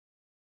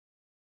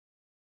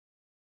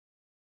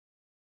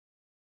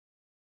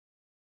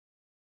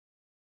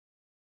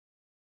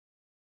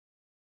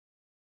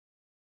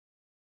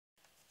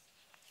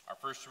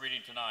first reading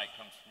tonight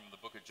comes from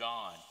the book of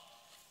John,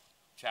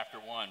 chapter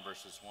 1,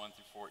 verses 1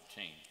 through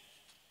 14.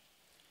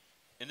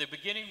 In the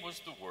beginning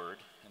was the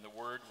Word, and the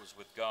Word was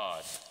with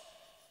God,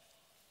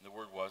 and the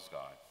Word was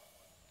God.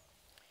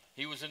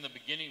 He was in the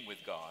beginning with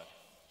God.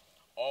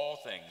 All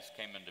things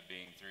came into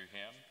being through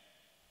him.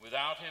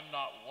 Without him,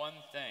 not one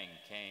thing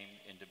came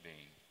into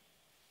being.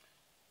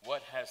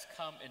 What has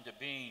come into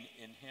being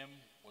in him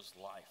was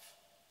life,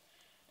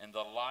 and the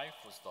life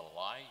was the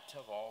light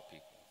of all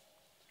people.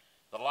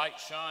 The light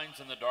shines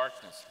in the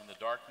darkness, and the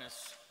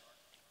darkness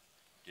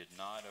did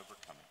not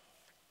overcome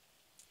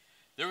it.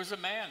 There was a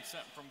man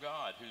sent from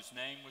God whose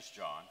name was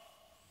John.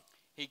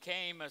 He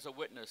came as a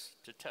witness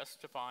to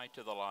testify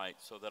to the light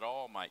so that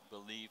all might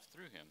believe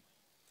through him.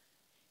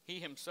 He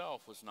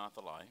himself was not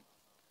the light,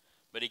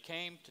 but he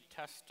came to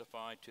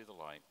testify to the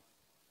light.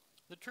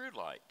 The true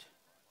light,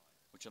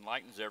 which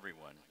enlightens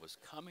everyone, was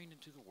coming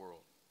into the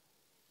world.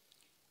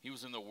 He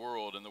was in the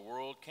world, and the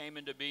world came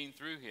into being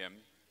through him,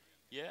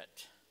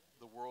 yet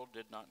the world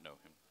did not know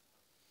him.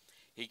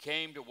 He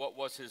came to what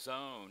was his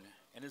own,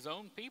 and his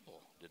own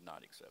people did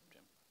not accept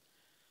him.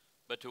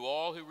 But to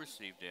all who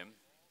received him,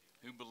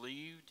 who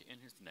believed in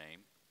his name,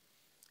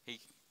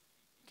 he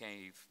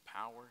gave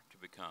power to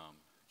become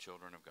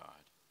children of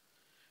God,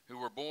 who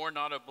were born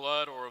not of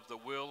blood or of the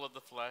will of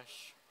the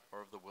flesh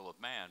or of the will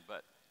of man,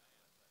 but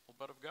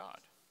of God.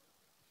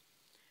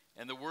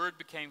 And the Word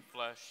became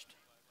flesh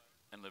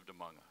and lived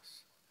among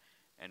us.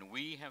 And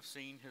we have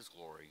seen his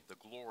glory, the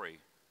glory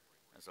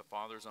as a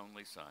Father's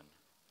only Son,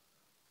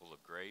 full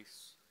of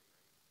grace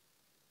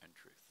and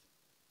truth.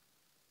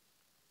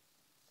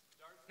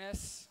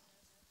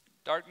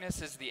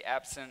 Darkness is the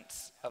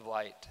absence of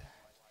light.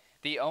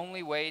 The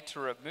only way to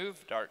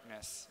remove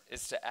darkness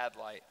is to add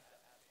light.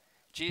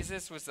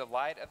 Jesus was the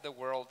light of the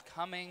world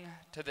coming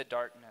to the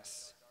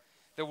darkness.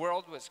 The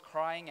world was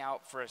crying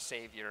out for a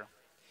Savior.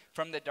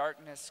 From the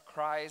darkness,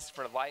 cries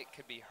for light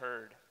could be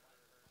heard.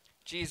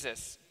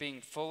 Jesus, being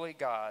fully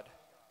God,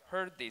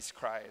 heard these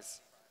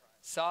cries,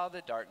 saw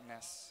the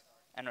darkness,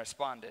 and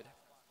responded.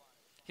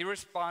 He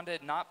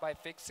responded not by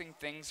fixing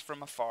things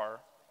from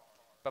afar,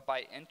 but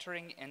by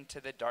entering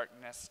into the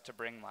darkness to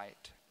bring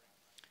light.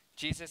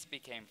 Jesus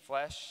became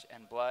flesh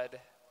and blood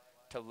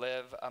to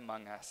live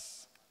among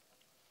us.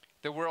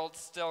 The world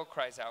still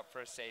cries out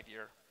for a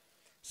Savior.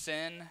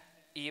 Sin,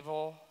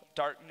 evil,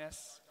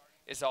 darkness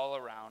is all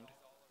around.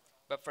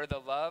 But for the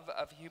love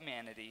of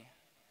humanity,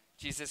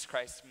 Jesus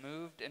Christ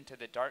moved into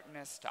the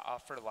darkness to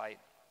offer light.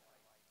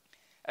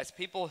 As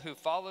people who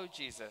follow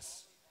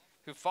Jesus,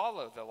 who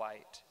follow the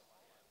light,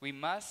 we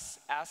must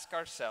ask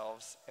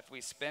ourselves if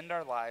we spend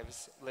our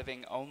lives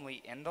living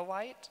only in the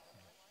light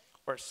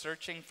or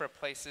searching for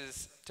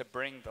places to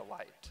bring the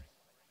light.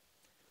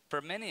 For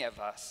many of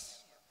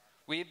us,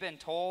 we've been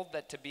told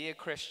that to be a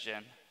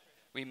Christian,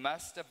 we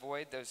must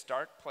avoid those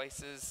dark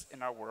places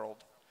in our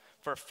world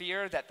for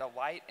fear that the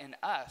light in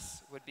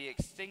us would be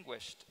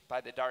extinguished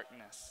by the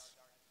darkness.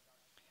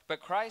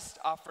 But Christ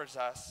offers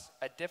us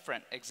a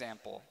different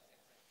example,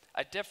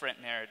 a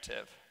different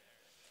narrative.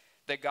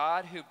 The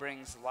God who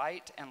brings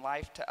light and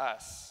life to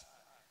us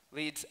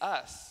leads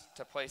us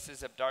to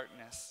places of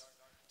darkness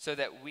so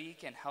that we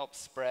can help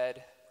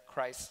spread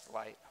Christ's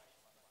light.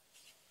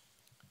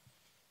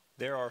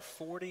 There are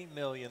 40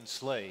 million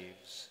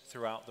slaves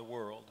throughout the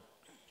world.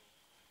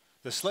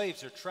 The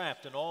slaves are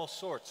trapped in all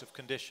sorts of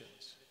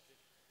conditions,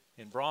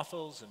 in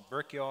brothels and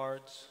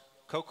brickyards,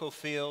 cocoa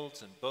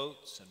fields and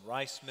boats and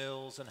rice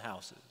mills and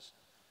houses.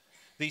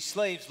 These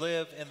slaves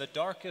live in the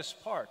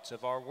darkest parts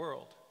of our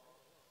world.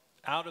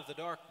 Out of the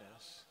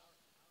darkness,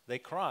 they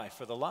cry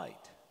for the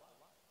light.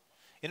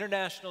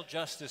 International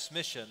Justice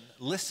Mission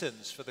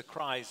listens for the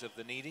cries of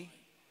the needy,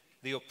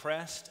 the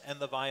oppressed, and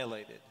the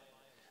violated.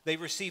 They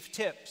receive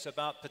tips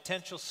about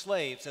potential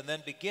slaves and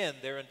then begin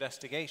their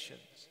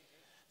investigations.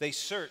 They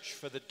search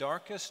for the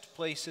darkest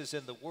places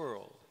in the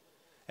world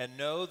and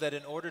know that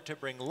in order to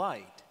bring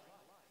light,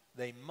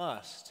 they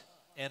must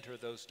enter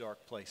those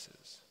dark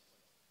places.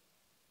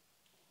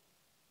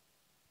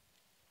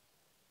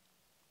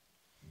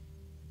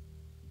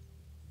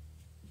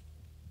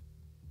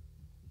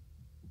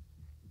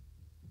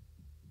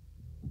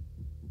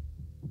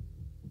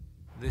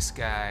 This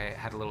guy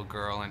had a little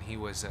girl and he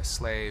was a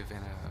slave in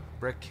a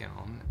brick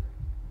kiln.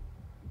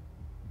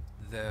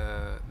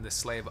 The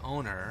slave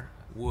owner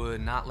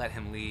would not let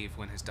him leave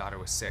when his daughter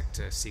was sick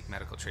to seek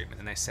medical treatment.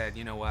 And they said,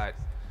 you know what,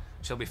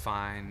 she'll be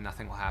fine,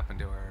 nothing will happen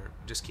to her,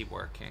 just keep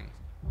working.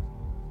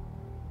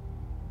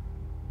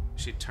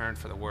 She turned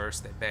for the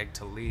worst, they begged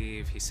to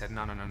leave. He said,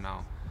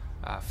 no,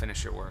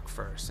 finish your work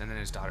first. And then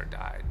his daughter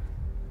died.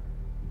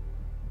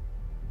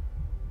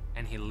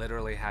 And he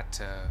literally had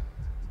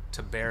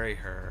to bury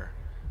her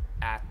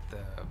at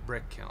the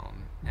brick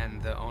kiln,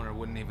 and the owner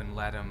wouldn't even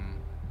let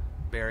him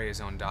bury his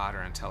own daughter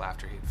until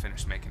after he'd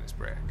finished making his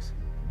bricks.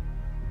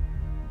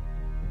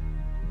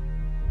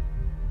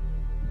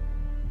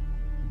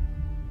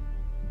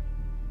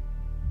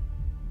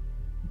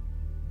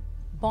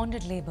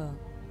 Bonded labor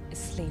is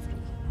slavery,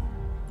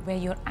 where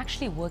you're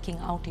actually working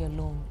out your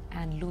loan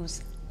and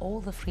lose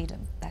all the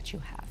freedom that you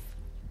have.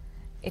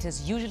 It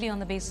is usually on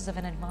the basis of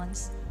an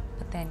advance,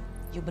 but then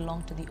you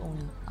belong to the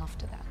owner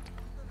after that.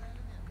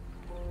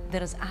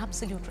 There is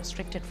absolute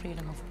restricted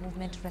freedom of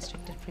movement,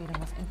 restricted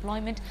freedom of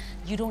employment.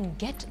 You don't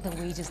get the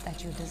wages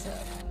that you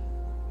deserve.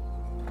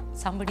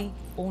 Somebody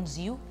owns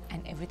you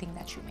and everything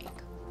that you make.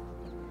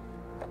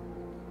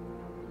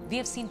 We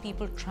have seen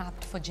people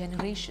trapped for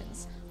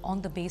generations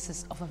on the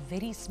basis of a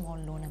very small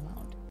loan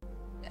amount,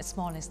 as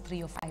small as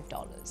 $3 or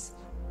 $5.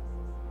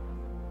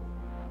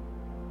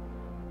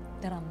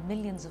 There are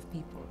millions of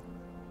people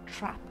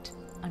trapped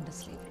under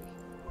slavery,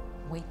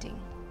 waiting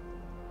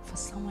for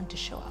someone to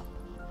show up.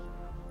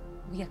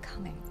 We are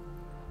coming.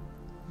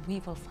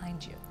 We will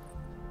find you,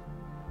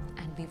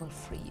 and we will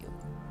free you.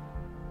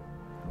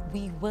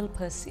 We will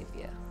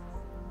persevere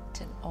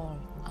till all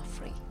are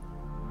free.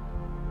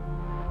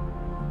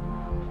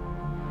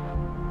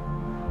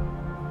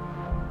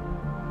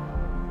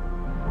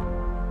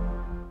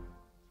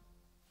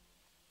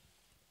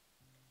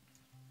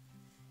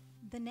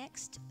 The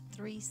next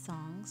 3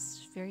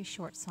 songs, very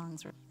short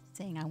songs we're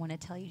singing, I want to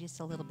tell you just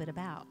a little bit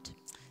about.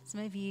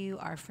 Some of you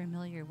are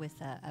familiar with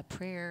a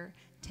prayer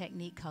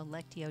technique called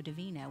Lectio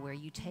Divina, where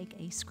you take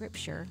a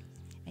scripture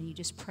and you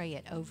just pray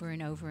it over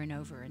and over and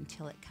over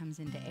until it comes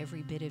into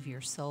every bit of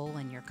your soul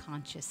and your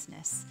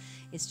consciousness.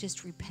 It's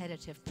just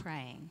repetitive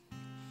praying.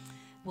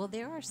 Well,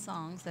 there are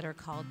songs that are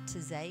called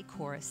Taizé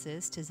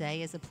choruses.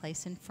 Taizé is a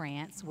place in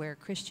France where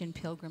Christian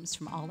pilgrims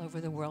from all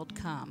over the world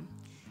come,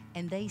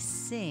 and they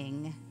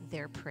sing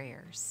their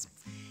prayers.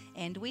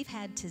 And we've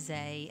had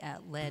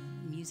Taizé-led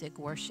music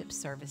worship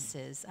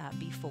services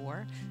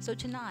before. So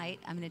tonight,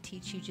 I'm going to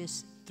teach you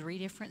just 3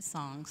 different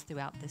songs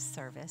throughout this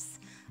service.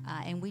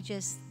 And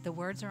the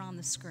words are on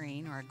the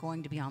screen, or are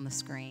going to be on the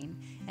screen.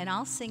 And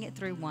I'll sing it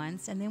through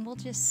once, and then we'll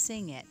just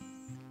sing it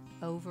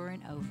over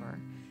and over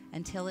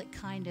until it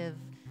kind of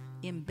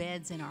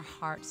embeds in our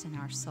hearts and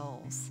our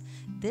souls.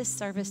 This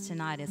service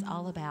tonight is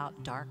all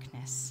about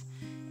darkness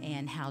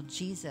and how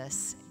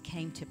Jesus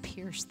came to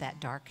pierce that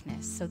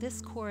darkness. So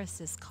this chorus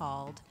is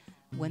called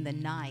When the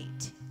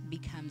Night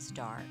Becomes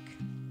Dark.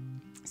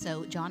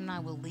 So John and I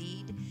will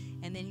lead,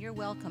 and then you're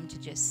welcome to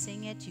just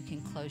sing it. You can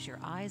close your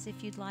eyes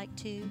if you'd like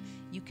to.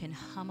 You can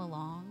hum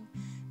along.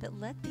 But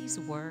let these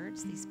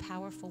words, these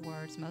powerful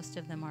words, most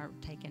of them are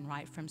taken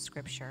right from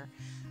Scripture,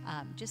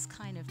 just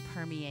kind of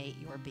permeate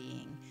your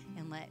being,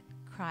 and let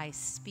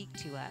Christ speak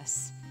to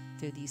us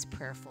through these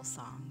prayerful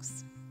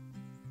songs.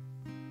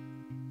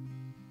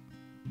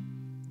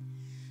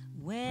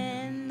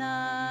 When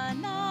the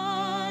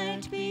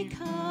night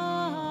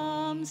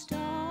becomes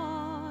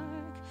dark,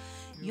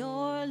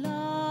 your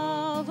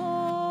love,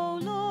 O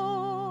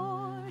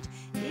Lord,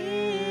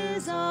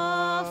 is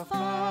a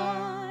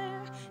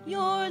fire.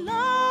 Your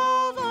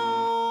love,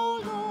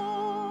 O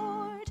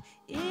Lord,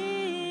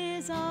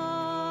 is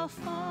a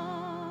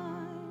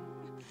fire.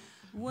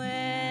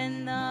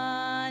 When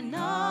the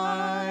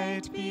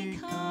night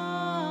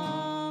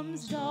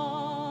becomes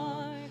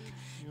dark,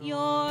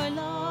 your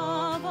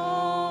love,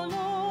 O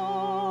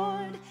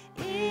Lord,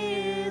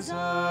 is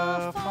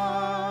a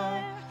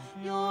fire.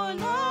 Your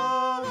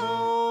love,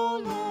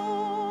 O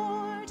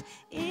Lord,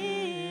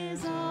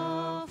 is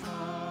a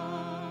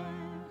fire.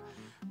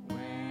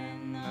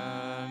 When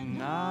the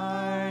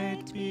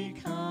night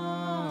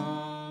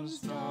becomes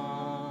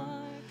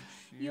dark,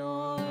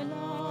 your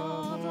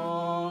love,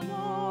 O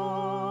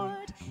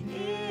Lord,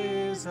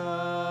 is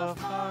a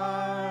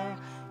fire.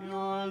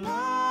 Your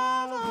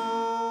love,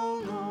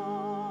 O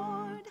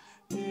Lord,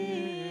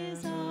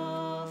 is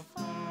a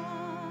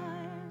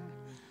fire.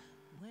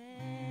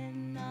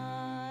 When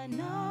the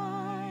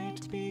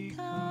night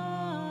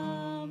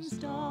becomes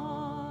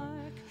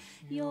dark,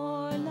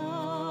 your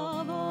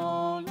love,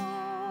 O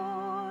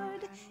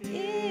Lord,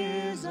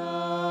 is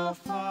a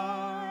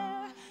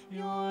fire.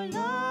 Your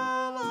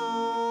love,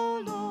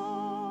 O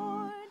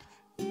Lord,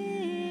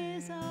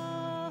 is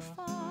a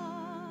fire.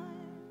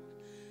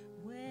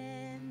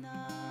 When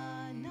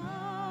the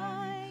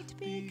night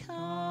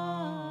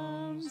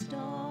becomes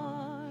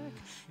dark,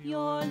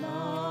 your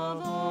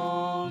love,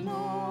 O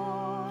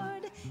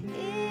Lord,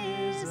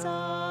 is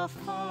a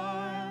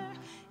fire.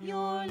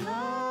 Your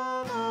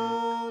love,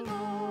 O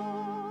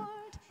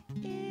Lord,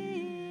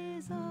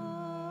 is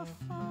a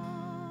fire.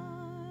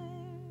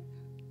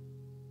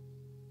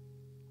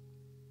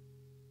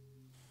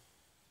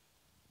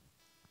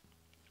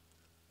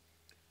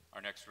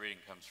 Our next reading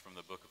comes from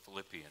the book of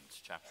Philippians,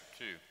 chapter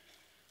 2,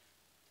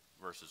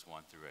 verses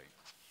 1 through 8.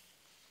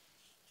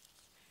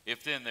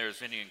 If then there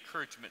is any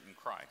encouragement in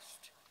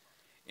Christ,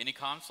 any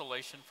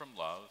consolation from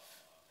love,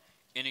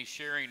 any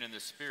sharing in the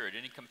Spirit,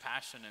 any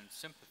compassion and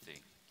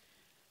sympathy,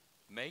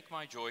 make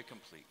my joy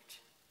complete.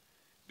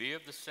 Be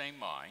of the same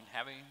mind,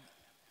 having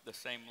the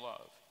same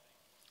love,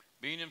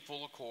 being in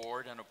full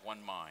accord and of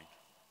one mind.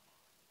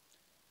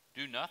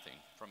 Do nothing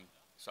from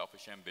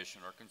selfish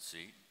ambition or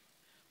conceit,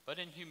 but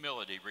in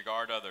humility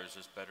regard others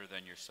as better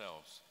than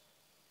yourselves.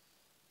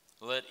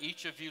 Let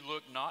each of you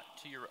look not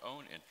to your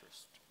own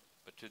interest,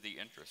 but to the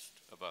interest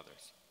of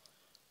others.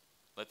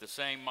 Let the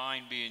same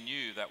mind be in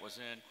you that was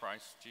in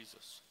Christ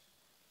Jesus,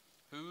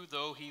 who,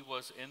 though he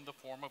was in the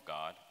form of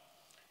God,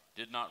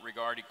 did not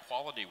regard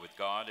equality with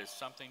God as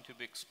something to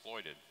be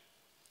exploited,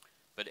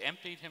 but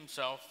emptied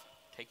himself,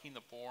 taking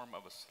the form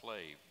of a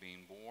slave,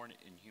 being born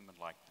in human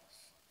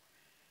likeness.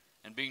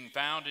 And being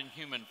found in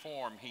human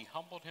form, he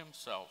humbled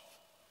himself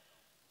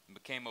and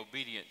became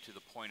obedient to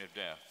the point of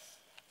death,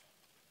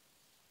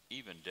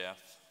 even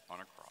death on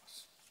a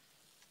cross.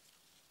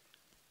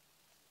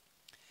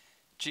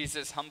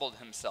 Jesus humbled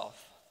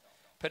himself,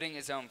 putting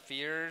his own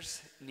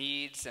fears,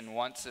 needs, and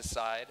wants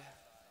aside,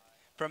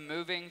 from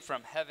moving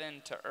from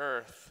heaven to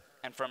earth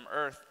and from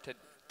earth to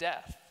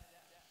death.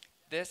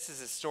 This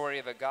is a story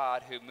of a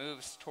God who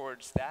moves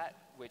towards that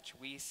which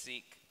we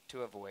seek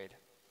to avoid.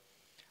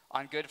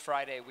 On Good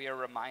Friday, we are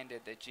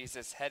reminded that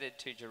Jesus headed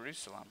to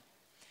Jerusalem,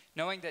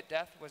 knowing that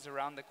death was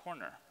around the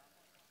corner.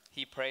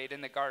 He prayed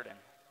in the garden,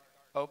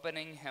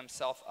 opening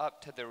himself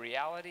up to the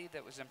reality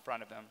that was in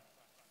front of him.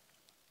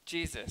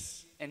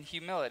 Jesus, in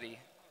humility,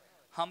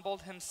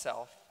 humbled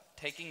himself,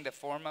 taking the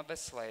form of a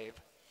slave,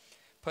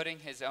 putting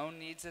his own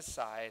needs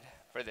aside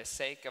for the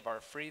sake of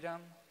our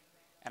freedom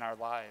and our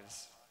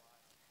lives.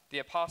 The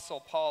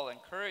Apostle Paul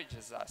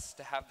encourages us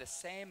to have the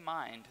same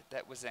mind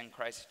that was in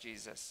Christ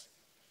Jesus.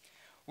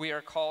 We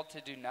are called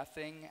to do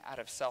nothing out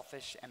of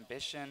selfish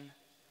ambition,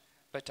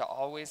 but to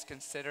always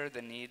consider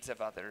the needs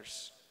of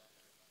others.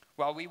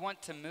 While we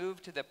want to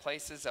move to the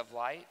places of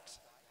light,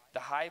 the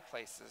high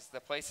places,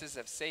 the places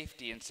of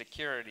safety and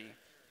security,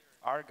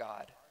 our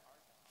God,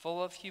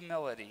 full of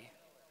humility,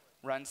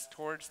 runs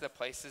towards the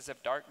places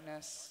of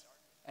darkness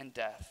and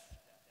death.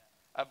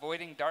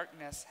 Avoiding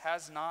darkness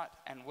has not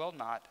and will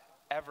not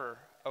ever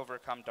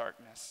overcome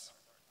darkness.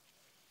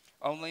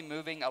 Only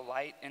moving a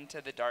light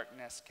into the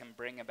darkness can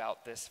bring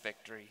about this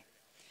victory.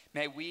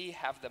 May we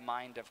have the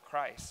mind of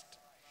Christ.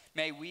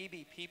 May we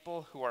be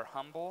people who are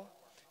humble,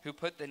 who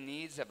put the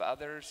needs of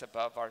others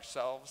above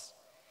ourselves.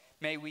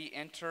 May we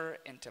enter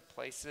into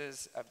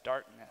places of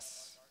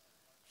darkness,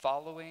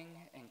 following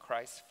in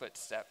Christ's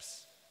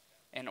footsteps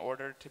in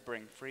order to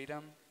bring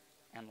freedom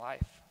and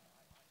life.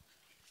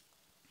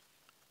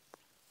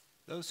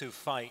 Those who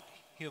fight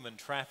human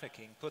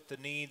trafficking put the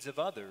needs of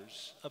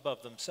others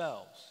above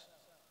themselves.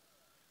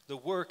 The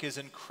work is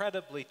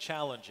incredibly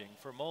challenging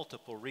for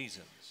multiple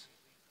reasons.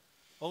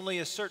 Only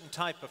a certain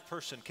type of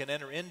person can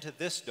enter into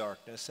this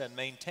darkness and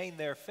maintain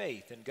their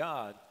faith in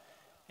God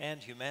and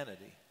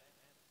humanity.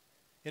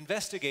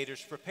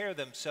 Investigators prepare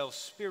themselves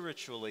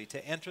spiritually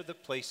to enter the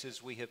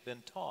places we have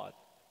been taught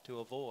to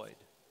avoid.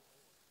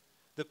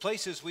 The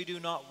places we do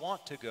not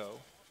want to go,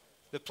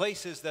 the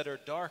places that are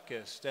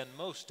darkest and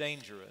most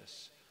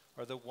dangerous,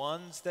 are the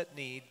ones that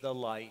need the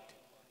light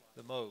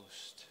the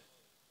most.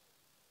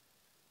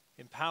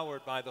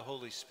 Empowered by the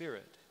Holy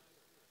Spirit,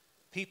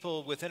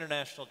 people with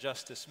international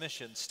justice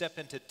missions step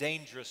into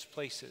dangerous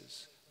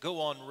places, go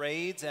on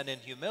raids, and in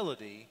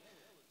humility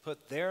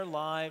put their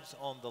lives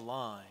on the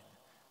line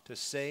to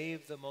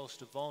save the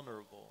most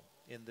vulnerable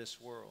in this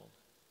world.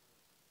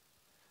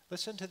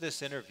 Listen to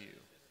this interview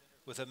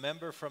with a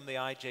member from the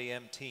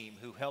IJM team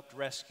who helped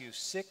rescue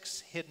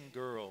 6 hidden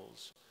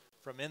girls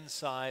from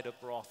inside a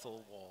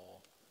brothel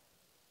wall.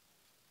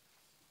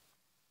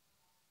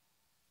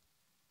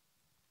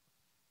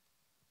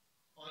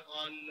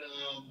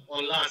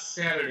 On last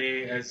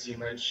Saturday, as you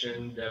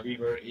mentioned, we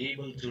were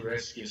able to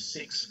rescue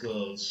 6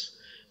 girls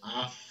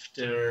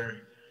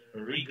after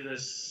a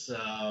rigorous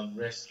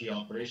rescue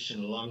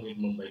operation along with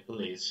Mumbai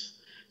police.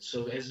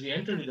 So as we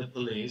entered the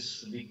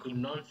police, we could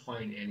not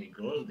find any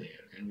girl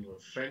there, and we were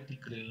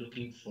frantically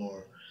looking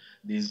for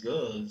these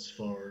girls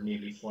for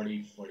nearly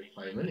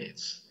 45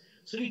 minutes.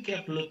 So we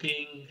kept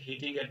looking,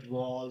 hitting at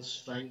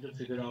walls, trying to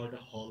figure out a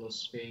hollow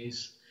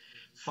space.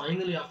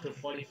 Finally, after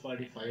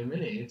 45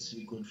 minutes,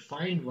 we could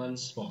find one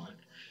spot,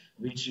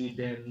 which we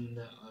then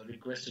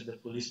requested the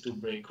police to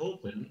break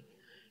open.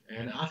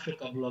 And after a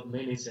couple of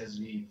minutes, as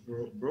we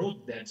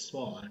broke that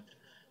spot,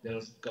 there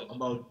was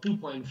about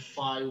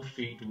 2.5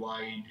 feet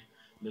wide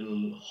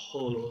little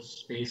hollow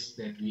space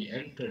that we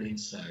entered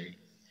inside.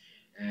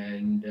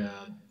 And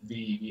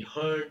we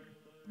heard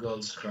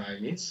girls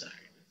crying inside.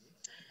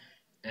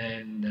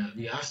 And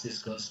we asked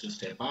these girls to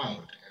step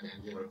out, and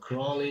then they were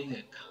crawling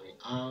and coming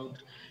out.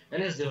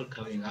 And as they were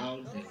coming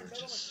out, they were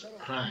just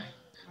crying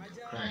and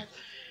they were crying.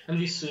 And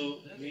we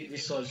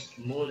saw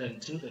more than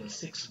 2, there were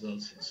 6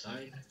 girls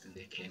inside, and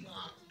they came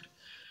out.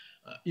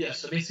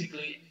 So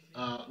basically,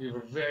 we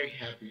were very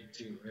happy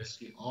to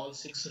rescue all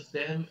 6 of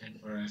them and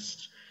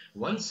arrest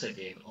once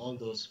again all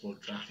those 4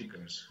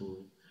 traffickers who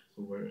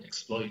were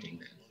exploiting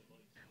them.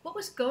 What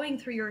was going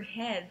through your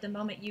head the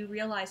moment you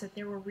realized that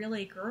there were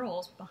really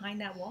girls behind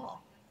that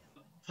wall?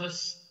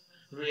 First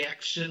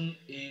reaction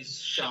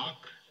is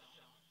shock.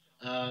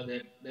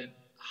 That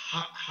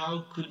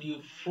how could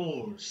you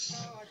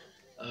force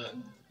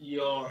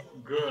your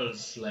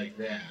girls like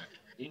that?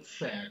 In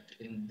fact,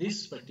 in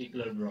this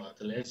particular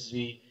brothel, as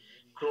we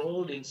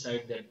crawled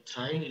inside that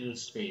tiny little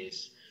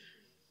space,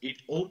 it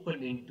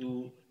opened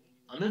into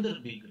another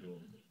big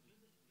room,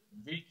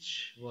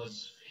 which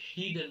was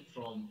hidden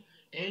from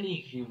any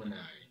human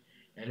eye.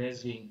 And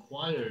as we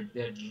inquired,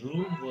 that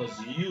room was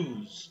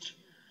used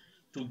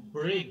to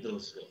break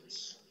those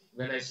girls.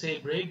 When I say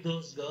break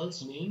those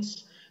girls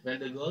means when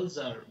the girls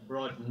are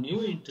brought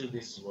new into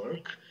this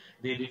work,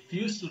 they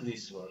refuse to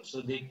this work.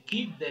 So they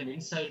keep them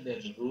inside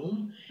that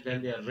room.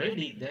 When they are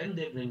ready, then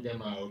they bring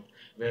them out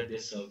where they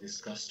serve these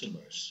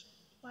customers.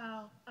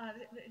 Wow,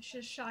 it's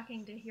just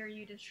shocking to hear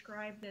you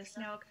describe this.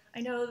 Now,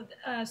 I know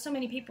so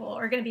many people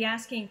are going to be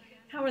asking,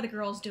 how are the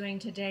girls doing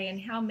today, and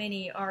how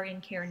many are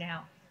in care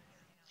now?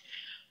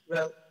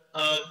 Well,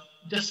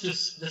 just to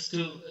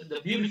the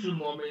beautiful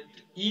moment,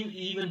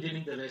 even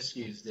during the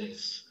rescue is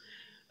this.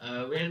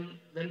 When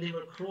they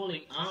were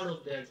crawling out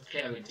of that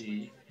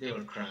cavity, they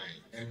were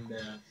crying,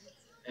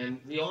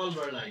 and we all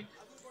were like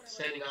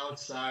standing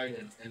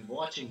outside and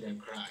watching them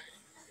cry.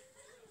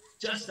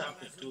 Just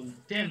after 10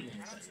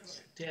 minutes, I would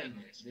say, 10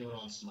 minutes, they were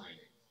all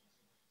smiling.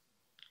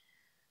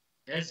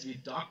 As we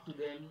talked to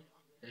them,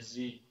 as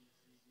we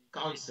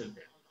counseled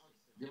them,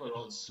 they were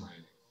all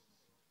smiling.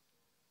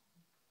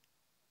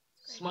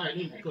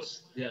 Smiling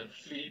because they are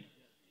free.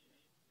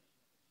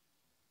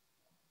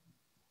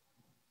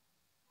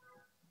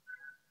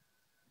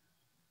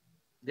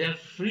 They are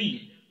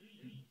free.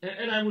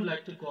 And I would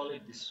like to call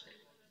it this way.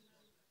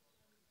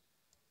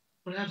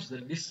 Perhaps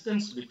the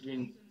distance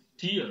between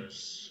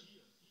tears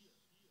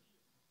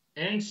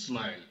and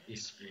smile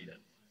is freedom.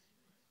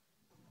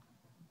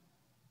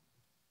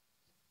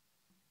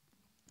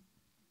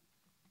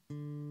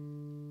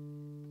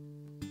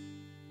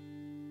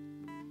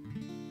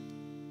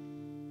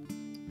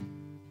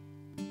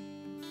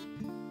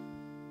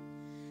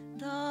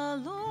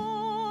 The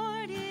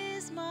Lord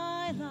is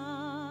my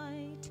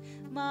light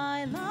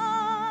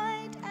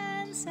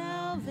and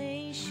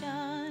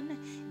salvation.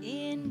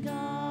 In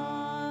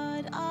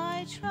God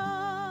I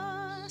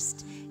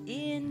trust,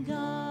 in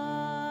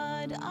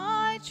God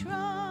I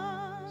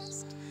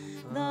trust.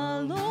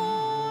 The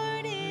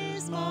Lord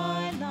is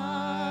my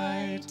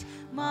light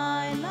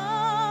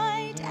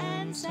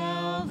and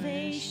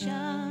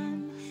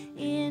salvation.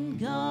 In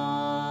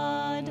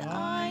God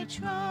I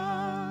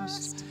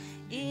trust,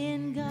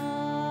 in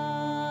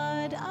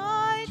God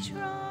I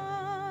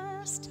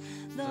trust.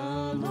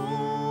 The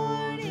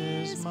Lord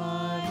is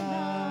my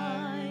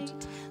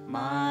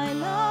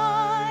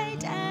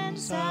light and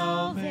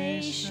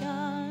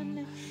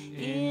salvation.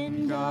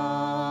 In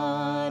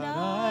God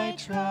I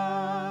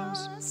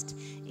trust,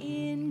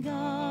 in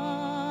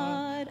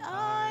God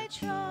I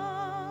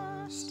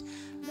trust.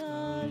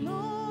 The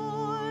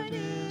Lord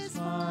is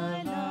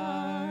my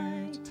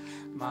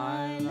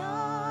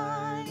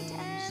light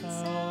and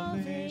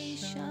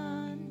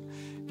salvation.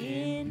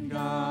 In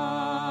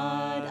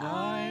God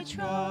I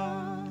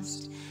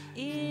trust,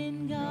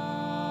 in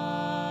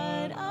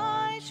God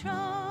I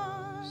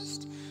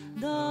trust.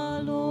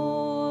 The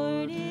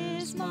Lord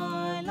is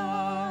my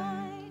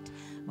light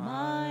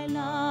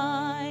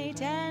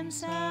and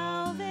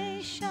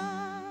salvation.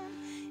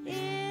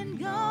 In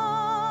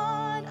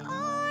God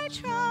I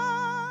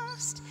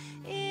trust,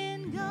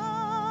 in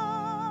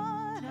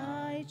God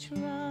I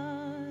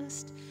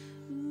trust.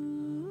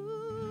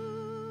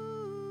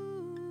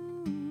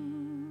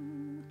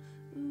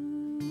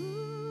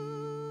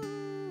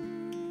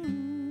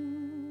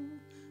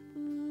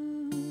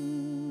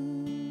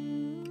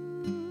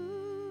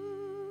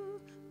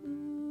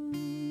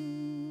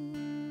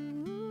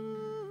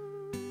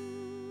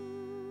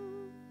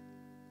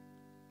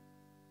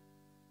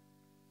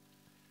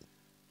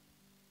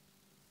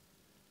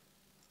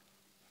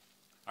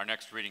 Our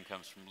next reading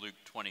comes from Luke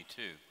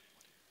 22,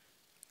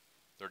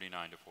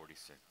 39 to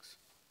 46.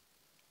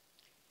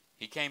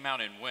 He came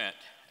out and went,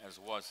 as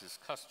was his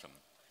custom,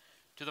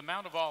 to the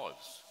Mount of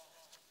Olives,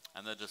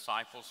 and the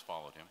disciples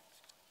followed him.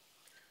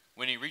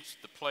 When he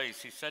reached the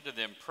place, he said to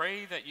them,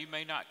 "Pray that you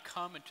may not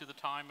come into the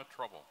time of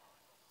trouble."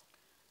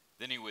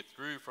 Then he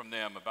withdrew from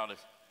them about a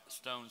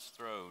stone's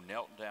throw,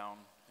 knelt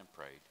down, and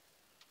prayed,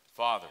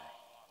 "Father,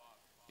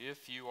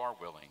 if you are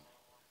willing,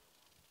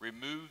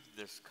 remove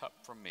this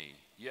cup from me,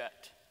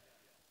 yet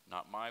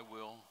not my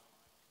will,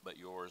 but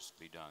yours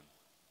be done."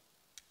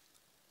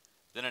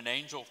 Then an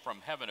angel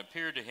from heaven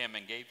appeared to him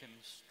and gave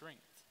him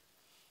strength.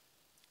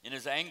 In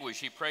his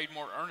anguish he prayed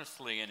more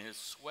earnestly, and his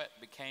sweat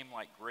became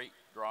like great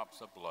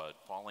drops of blood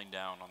falling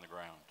down on the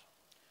ground.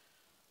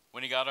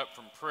 When he got up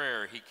from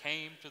prayer, he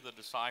came to the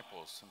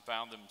disciples and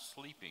found them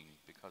sleeping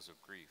because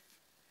of grief.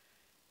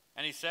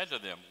 And he said to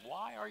them,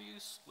 "Why are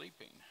you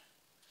sleeping?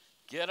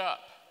 Get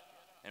up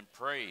and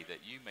pray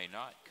that you may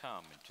not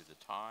come into the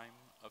time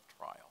of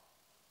trial."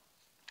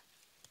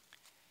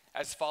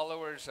 As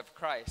followers of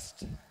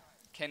Christ,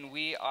 can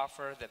we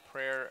offer the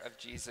prayer of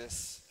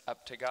Jesus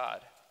up to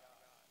God?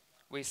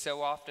 We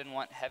so often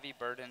want heavy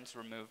burdens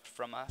removed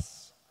from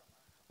us.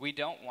 We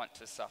don't want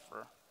to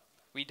suffer.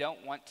 We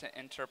don't want to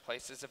enter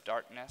places of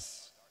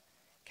darkness.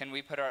 Can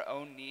we put our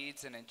own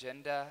needs and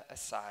agenda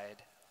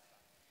aside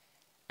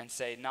and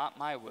say, "Not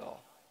my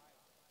will,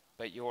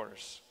 but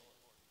yours"?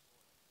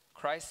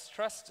 Christ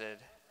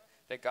trusted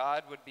that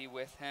God would be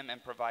with him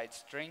and provide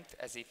strength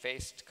as he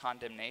faced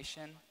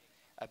condemnation,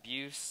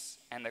 abuse,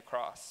 and the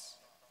cross.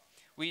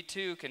 We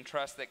too can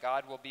trust that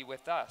God will be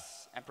with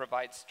us and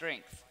provide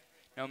strength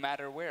no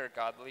matter where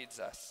God leads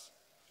us.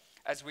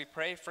 As we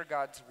pray for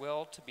God's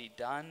will to be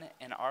done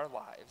in our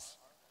lives,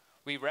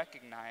 we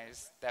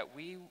recognize that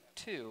we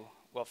too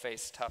will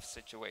face tough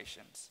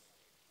situations.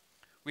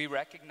 We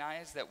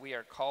recognize that we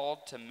are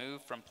called to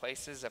move from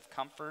places of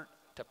comfort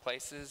to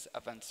places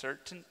of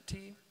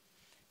uncertainty,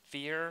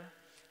 fear,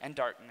 and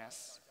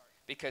darkness,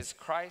 because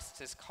Christ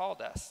has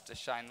called us to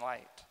shine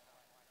light.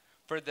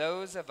 For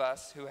those of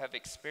us who have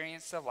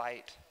experienced the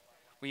light,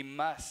 we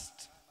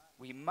must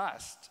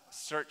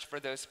search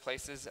for those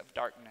places of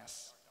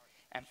darkness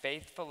and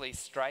faithfully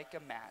strike a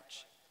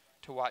match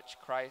to watch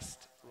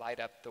Christ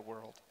light up the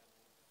world.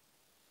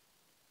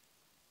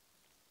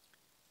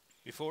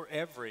 Before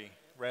every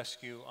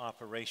rescue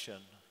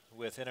operation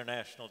with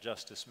International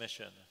Justice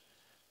Mission,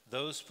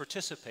 those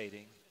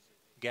participating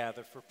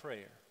gather for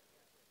prayer.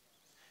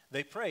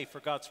 They pray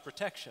for God's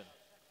protection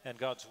and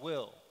God's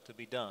will to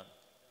be done.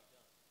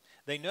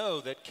 They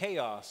know that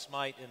chaos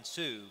might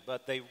ensue,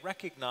 but they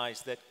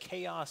recognize that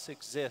chaos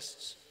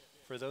exists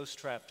for those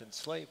trapped in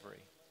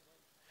slavery.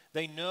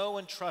 They know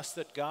and trust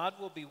that God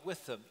will be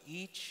with them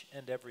each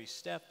and every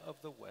step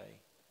of the way.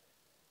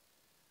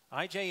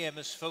 IJM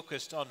is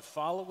focused on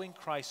following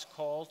Christ's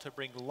call to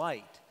bring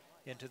light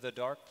into the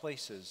dark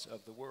places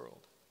of the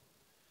world.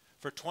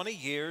 For 20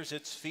 years,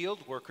 its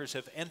field workers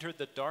have entered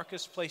the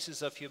darkest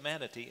places of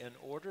humanity in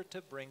order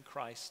to bring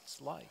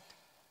Christ's light.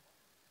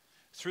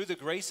 Through the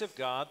grace of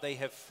God, they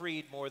have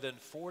freed more than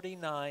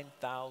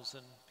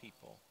 49,000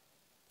 people.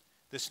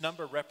 This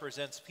number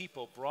represents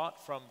people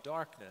brought from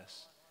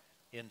darkness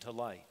into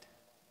light.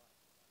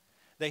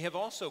 They have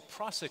also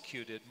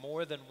prosecuted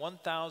more than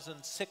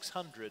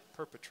 1,600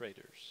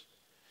 perpetrators.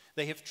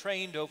 They have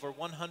trained over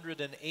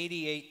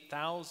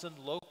 188,000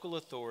 local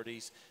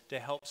authorities to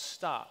help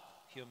stop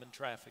human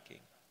trafficking.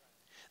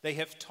 They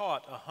have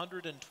taught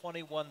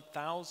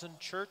 121,000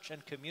 church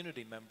and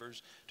community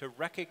members to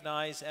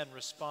recognize and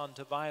respond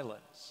to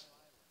violence.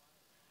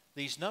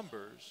 These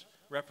numbers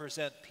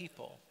represent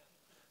people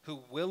who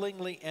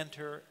willingly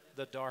enter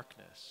the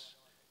darkness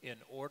in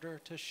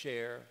order to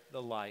share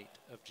the light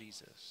of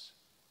Jesus.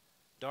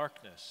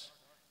 Darkness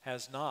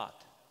has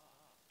not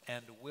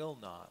and will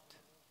not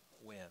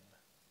win.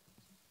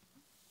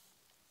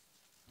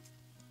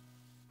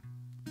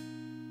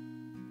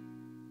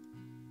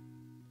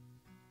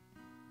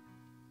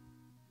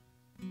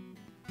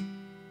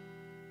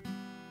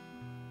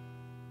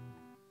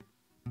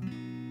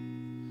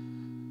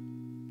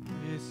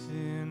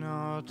 Within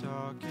our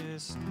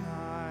darkest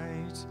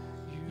night,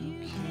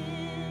 you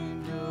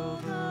kindle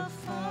the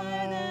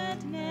fire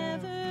that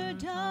never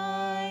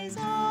dies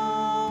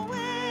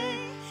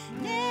away,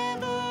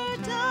 never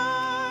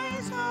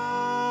dies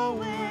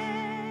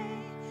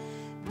away.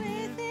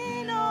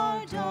 Within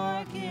our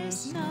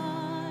darkest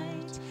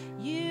night,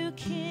 you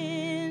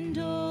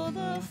kindle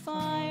the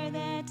fire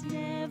that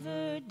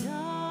never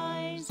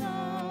dies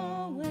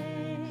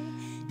away,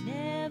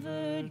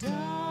 never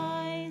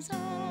dies away.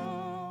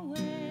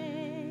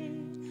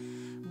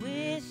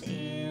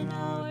 Within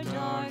our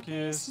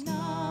darkest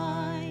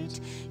night,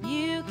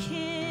 you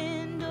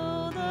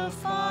kindle the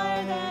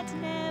fire that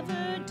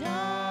never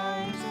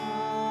dies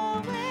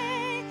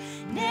away,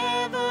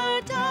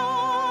 never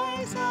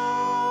dies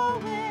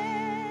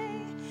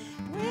away.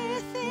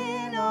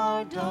 Within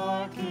our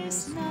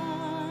darkest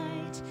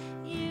night,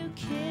 you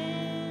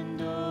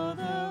kindle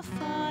the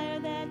fire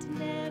that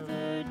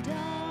never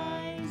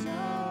dies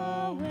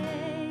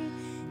away,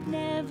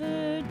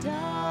 never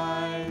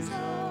dies away.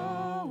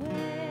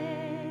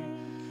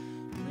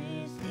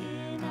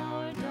 Within our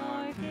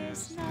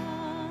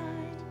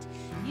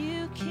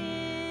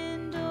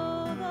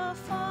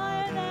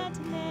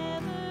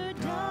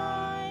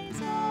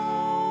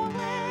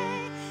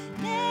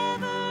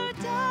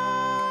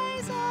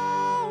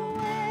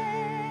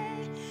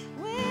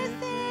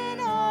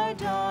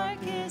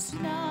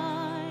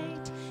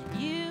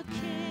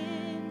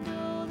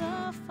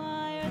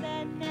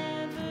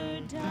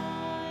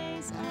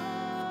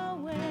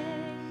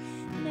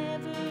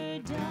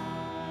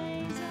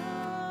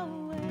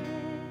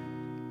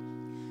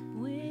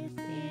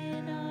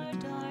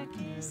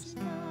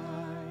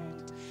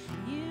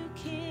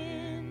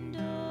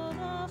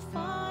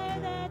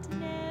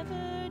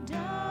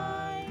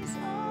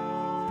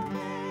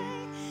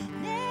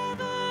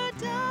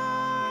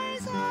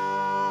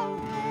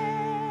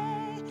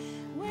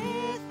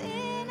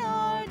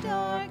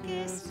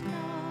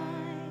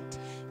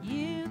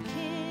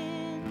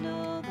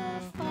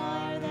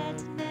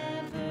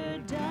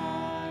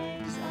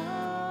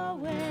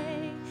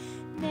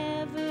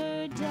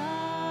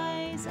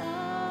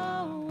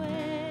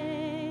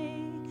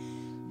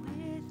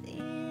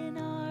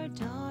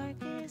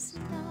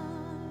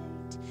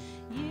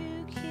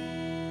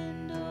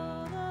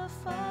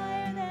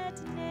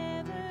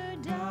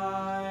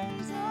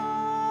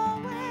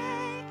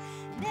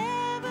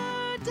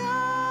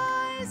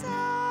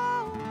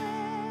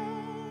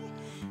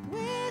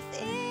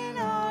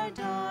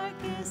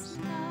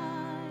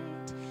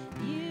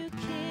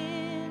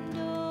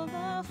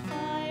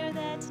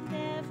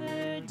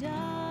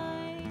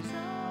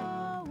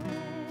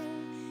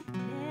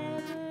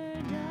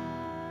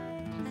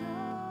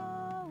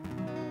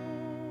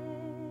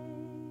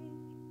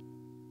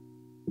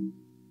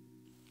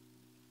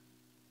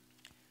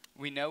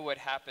We know what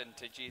happened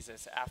to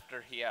Jesus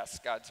after he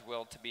asked God's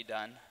will to be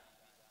done.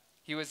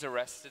 He was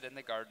arrested in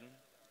the garden.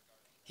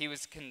 He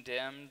was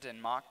condemned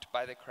and mocked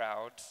by the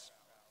crowds.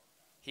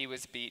 He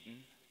was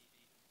beaten.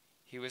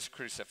 He was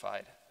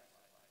crucified.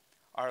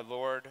 Our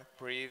Lord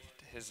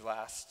breathed his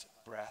last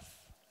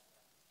breath.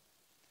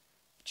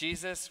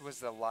 Jesus was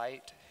the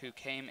light who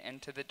came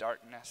into the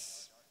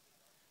darkness,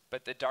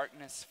 but the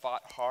darkness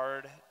fought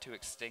hard to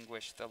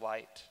extinguish the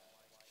light.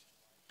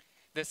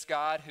 This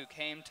God who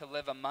came to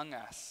live among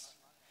us,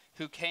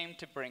 who came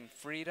to bring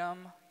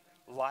freedom,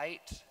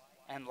 light,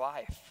 and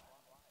life,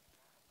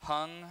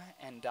 hung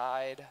and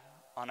died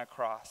on a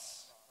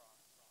cross.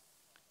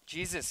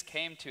 Jesus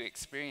came to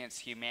experience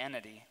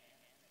humanity.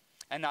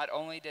 And not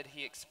only did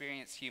he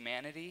experience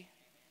humanity,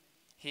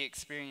 he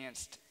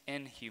experienced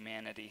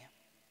inhumanity.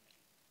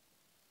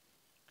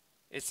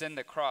 It's in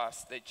the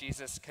cross that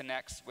Jesus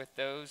connects with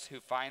those who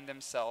find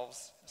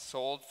themselves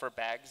sold for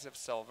bags of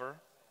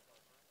silver,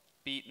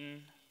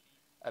 beaten,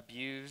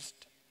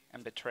 abused,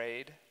 and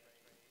betrayed.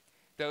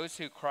 Those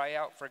who cry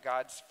out for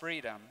God's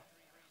freedom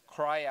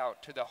cry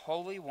out to the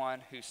Holy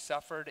One who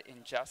suffered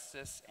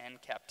injustice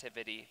and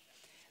captivity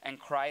and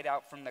cried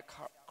out from the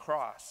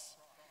cross,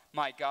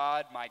 my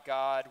God,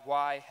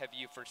 why have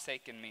you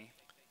forsaken me?"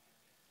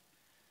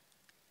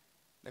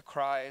 The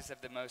cries of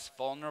the most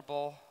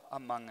vulnerable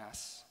among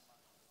us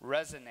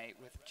resonate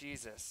with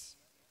Jesus,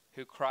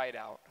 who cried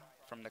out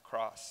from the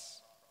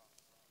cross.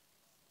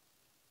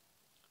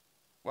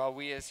 While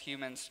we as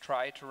humans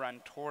try to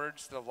run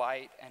towards the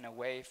light and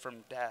away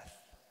from death,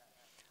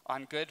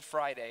 on Good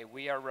Friday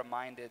we are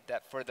reminded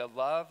that for the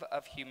love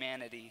of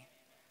humanity,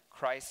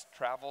 Christ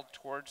traveled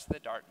towards the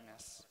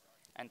darkness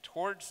and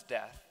towards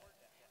death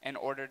in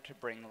order to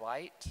bring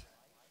light,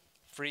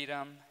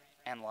 freedom,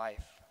 and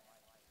life.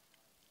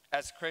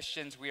 As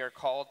Christians, we are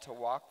called to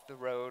walk the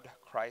road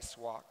Christ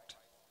walked,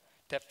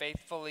 to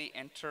faithfully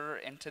enter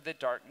into the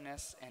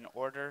darkness in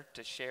order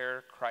to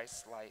share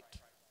Christ's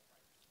light.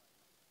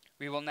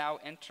 We will now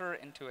enter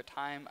into a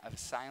time of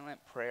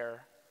silent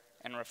prayer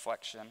and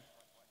reflection.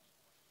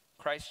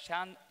 Christ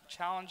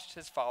challenged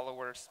his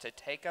followers to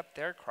take up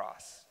their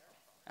cross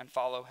and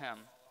follow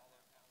him.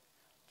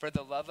 For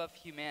the love of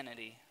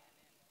humanity,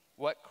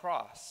 what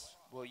cross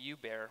will you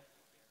bear?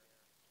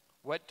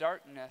 What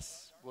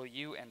darkness will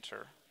you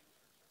enter?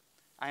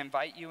 I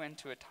invite you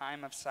into a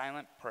time of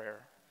silent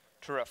prayer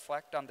to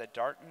reflect on the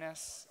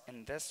darkness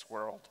in this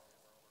world.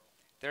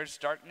 There's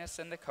darkness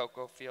in the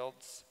cocoa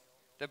fields,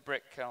 the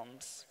brick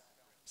kilns,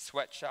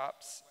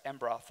 sweatshops, and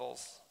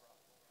brothels.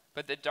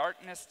 But the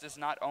darkness does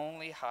not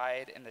only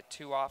hide in the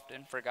too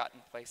often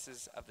forgotten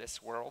places of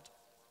this world.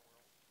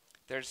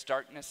 There's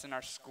darkness in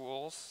our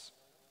schools,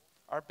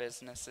 our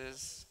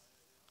businesses,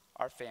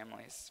 our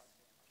families.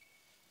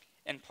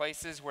 In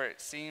places where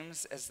it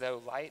seems as though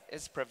light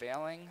is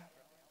prevailing,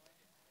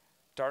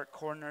 dark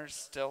corners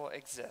still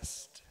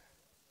exist.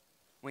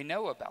 We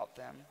know about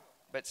them,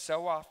 but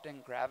so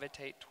often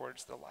gravitate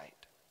towards the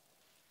light.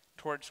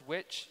 Towards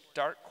which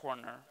dark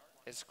corner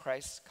is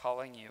Christ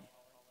calling you?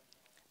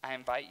 I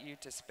invite you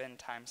to spend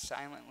time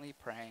silently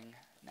praying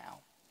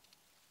now.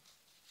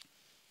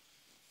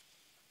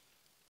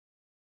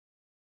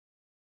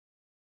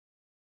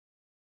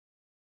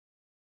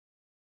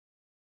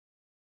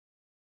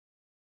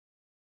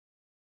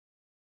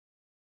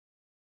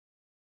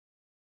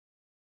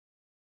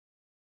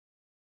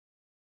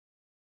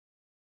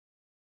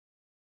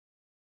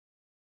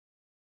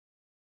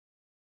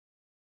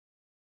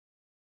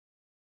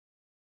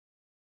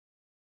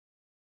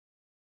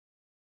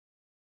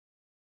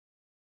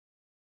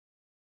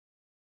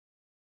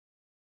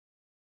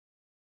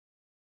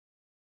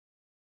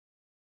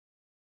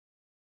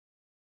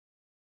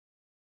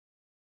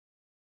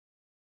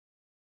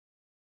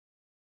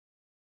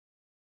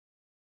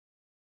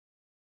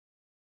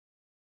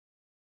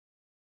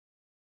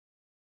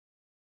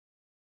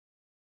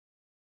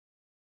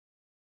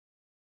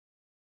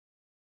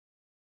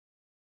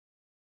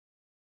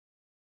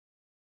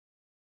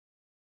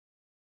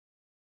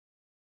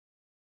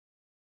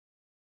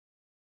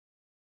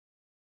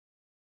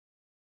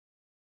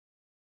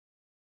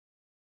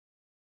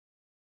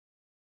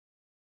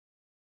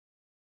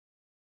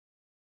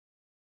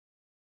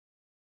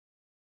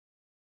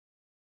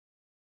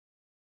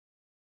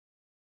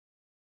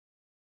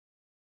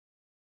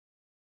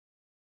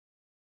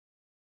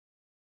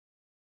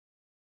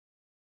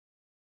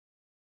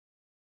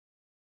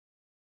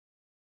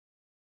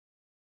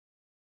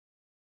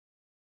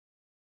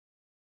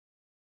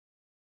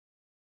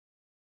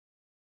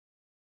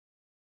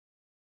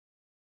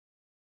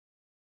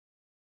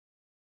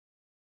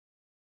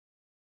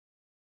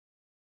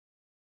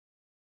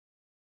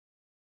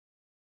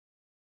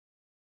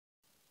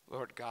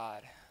 Lord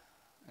God,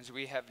 as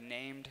we have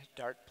named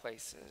dark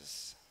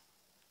places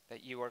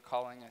that you are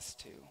calling us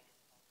to,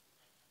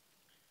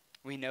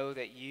 we know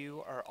that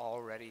you are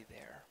already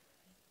there.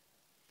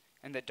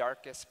 In the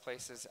darkest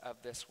places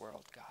of this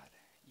world, God,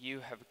 you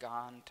have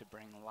gone to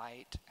bring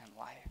light and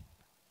life.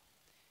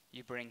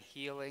 You bring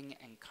healing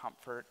and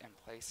comfort in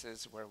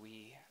places where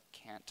we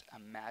can't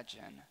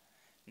imagine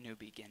new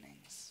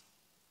beginnings.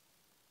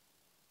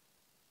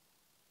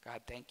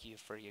 God, thank you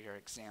for your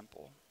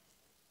example.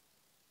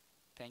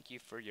 Thank you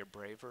for your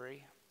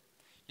bravery,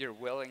 your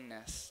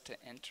willingness to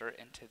enter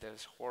into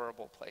those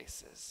horrible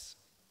places.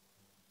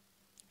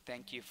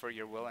 Thank you for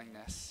your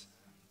willingness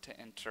to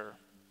enter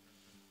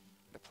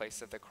the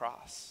place of the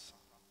cross.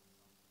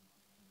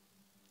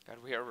 God,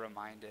 we are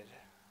reminded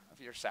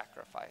of your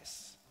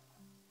sacrifice,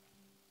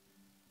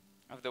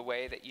 of the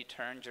way that you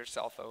turned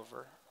yourself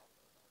over,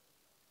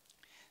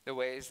 the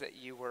ways that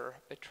you were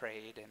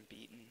betrayed and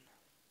beaten,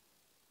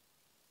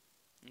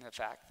 and the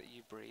fact that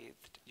you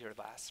breathed your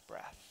last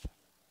breath.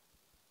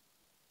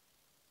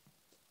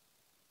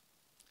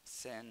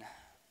 Sin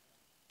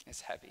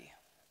is heavy.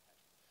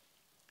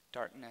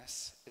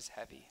 Darkness is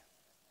heavy.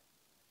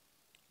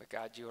 But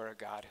God, you are a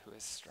God who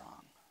is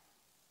strong.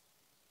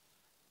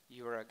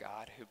 You are a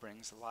God who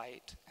brings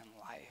light and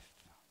life.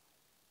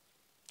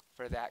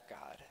 For that,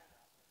 God,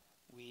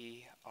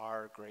 we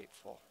are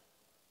grateful.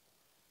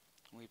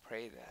 We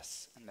pray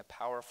this in the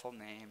powerful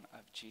name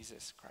of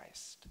Jesus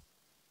Christ.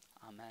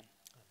 Amen.